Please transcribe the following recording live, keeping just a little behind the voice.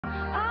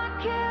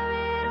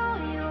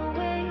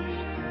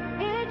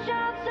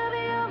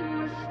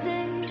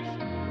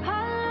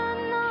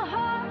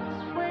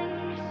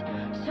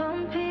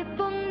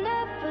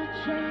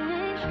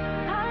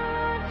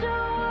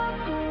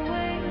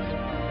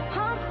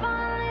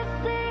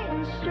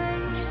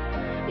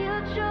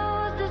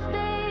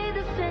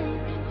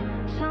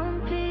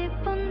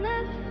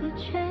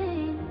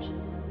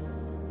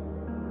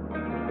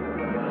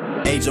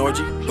Hey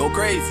Georgie, go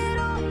crazy.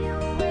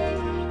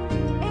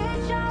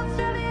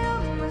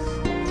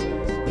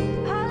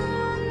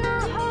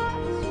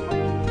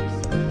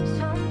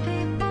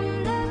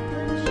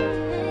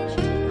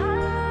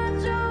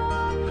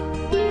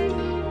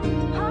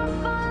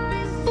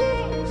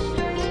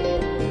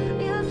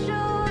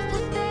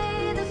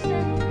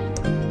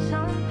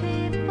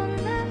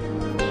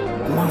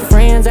 My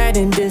friends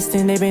acting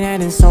distant, they been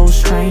acting so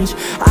strange.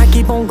 I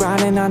keep on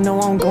grinding, I know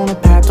I'm gonna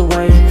path the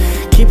way.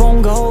 Keep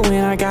on going,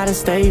 I gotta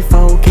stay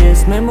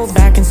focused. Remember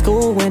back in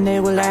school when they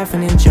were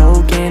laughing and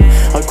joking.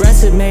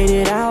 Aggressive made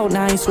it out,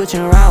 now he's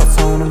switching routes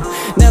on them.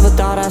 Never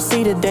thought I'd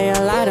see the day I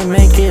light to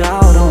make it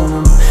out on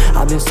them.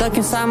 I've been stuck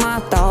inside my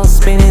thoughts,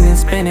 spinning and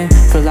spinning.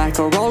 Feel like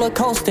a roller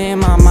coaster in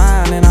my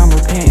mind and I'm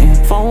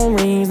repenting. Phone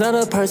rings,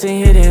 another person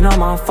hitting on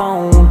my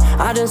phone.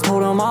 I just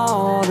told them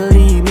all to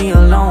leave me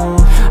alone.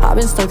 I've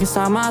been stuck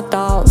inside my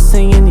thoughts,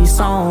 singing these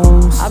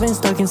songs. I've been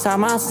stuck inside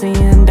my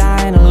sin,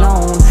 dying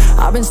alone.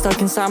 I've been stuck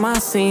inside my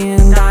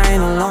sin,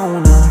 dying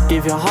alone.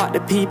 Give your heart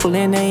to people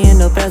and they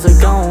end up as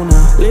a goner.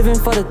 Living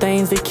for the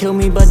things that kill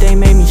me but they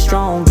made me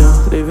stronger.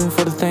 Living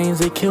for the things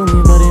that kill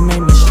me but they made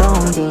me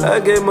stronger. I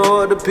gave my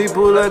heart to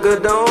people like a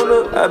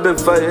donor. I've been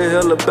fighting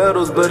hella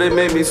battles but it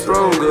made me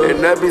stronger.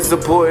 And I be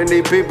supporting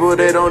these people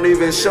that don't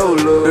even show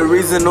love. The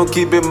reason I'm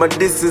keeping my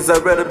distance,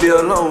 I'd rather be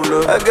alone.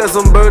 I got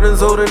some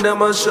burdens holding down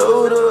my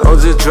shoulder. I'm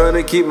just trying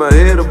to keep my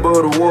head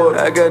above the water.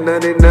 I got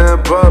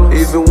 99 problems,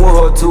 even one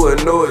hard to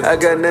annoy. I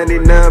got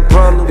 99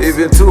 problems,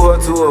 even too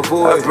hard to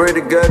avoid. I pray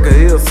to God cause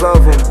he'll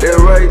solve them. They're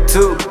right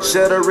too.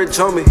 Shout out Ricch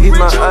homie, he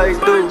my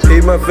idol.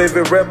 He my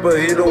favorite rapper,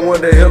 he the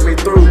one that helped me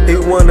through. He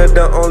one of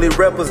the only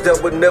rappers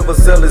that would never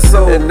sell his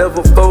soul and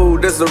never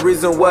fold. That's the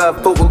reason why I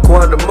fuck with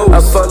Quan the most.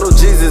 I follow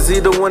Jesus, he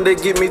the one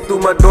that get me through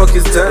my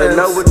darkest times. And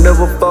I would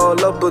never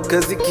fall up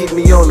because he keep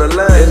me on the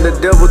line. And the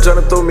devil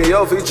tryna throw me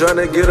off, he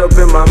tryna get up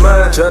in my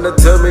mind. Tryna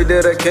tell me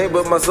that I can't,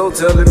 but my soul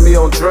telling me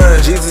I'm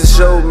trying. Jesus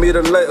showed me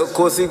the light, of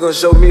course he gon'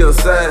 show me a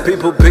sign.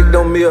 People picked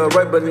on me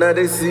alright, but now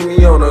they see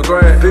me on the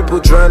grind. People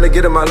trying to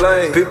get in my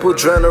lane, people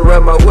trying to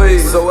ride my way.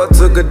 So I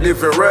took a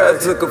different ride, I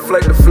took a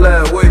flight to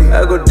fly away.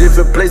 I go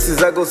different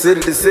places, I go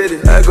city to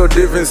city, I go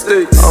different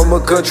states. I'm a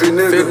country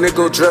nigga,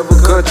 nigga travel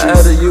countries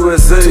out of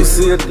USA to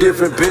see a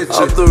different picture.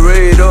 Off the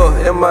radar,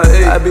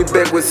 MIA, I be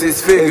back with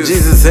 6 figures. In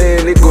Jesus'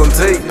 hand, it gon'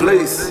 take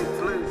place.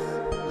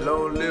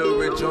 Long live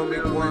Ricch on me,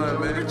 Quan,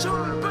 man.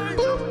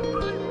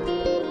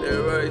 Yeah,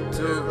 right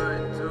too.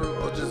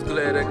 I'm just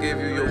glad I gave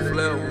you your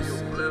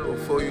flowers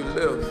before you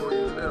left.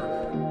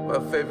 My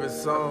favorite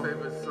song,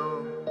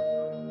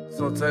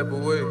 some type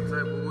of way.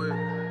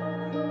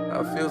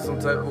 I feel some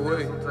type of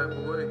way.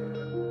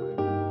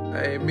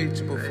 I ain't meet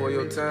you before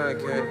your time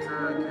came.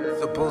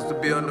 Supposed to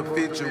be on the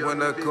feature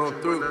when I come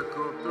through.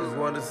 Just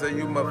wanted to say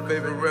you my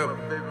favorite rapper.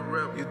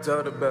 You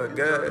talked about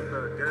God,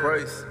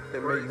 Christ,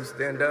 that made you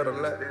stand out a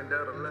lot.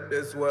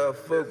 That's why I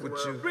fuck with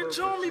you. Ricch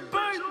only,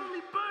 baby.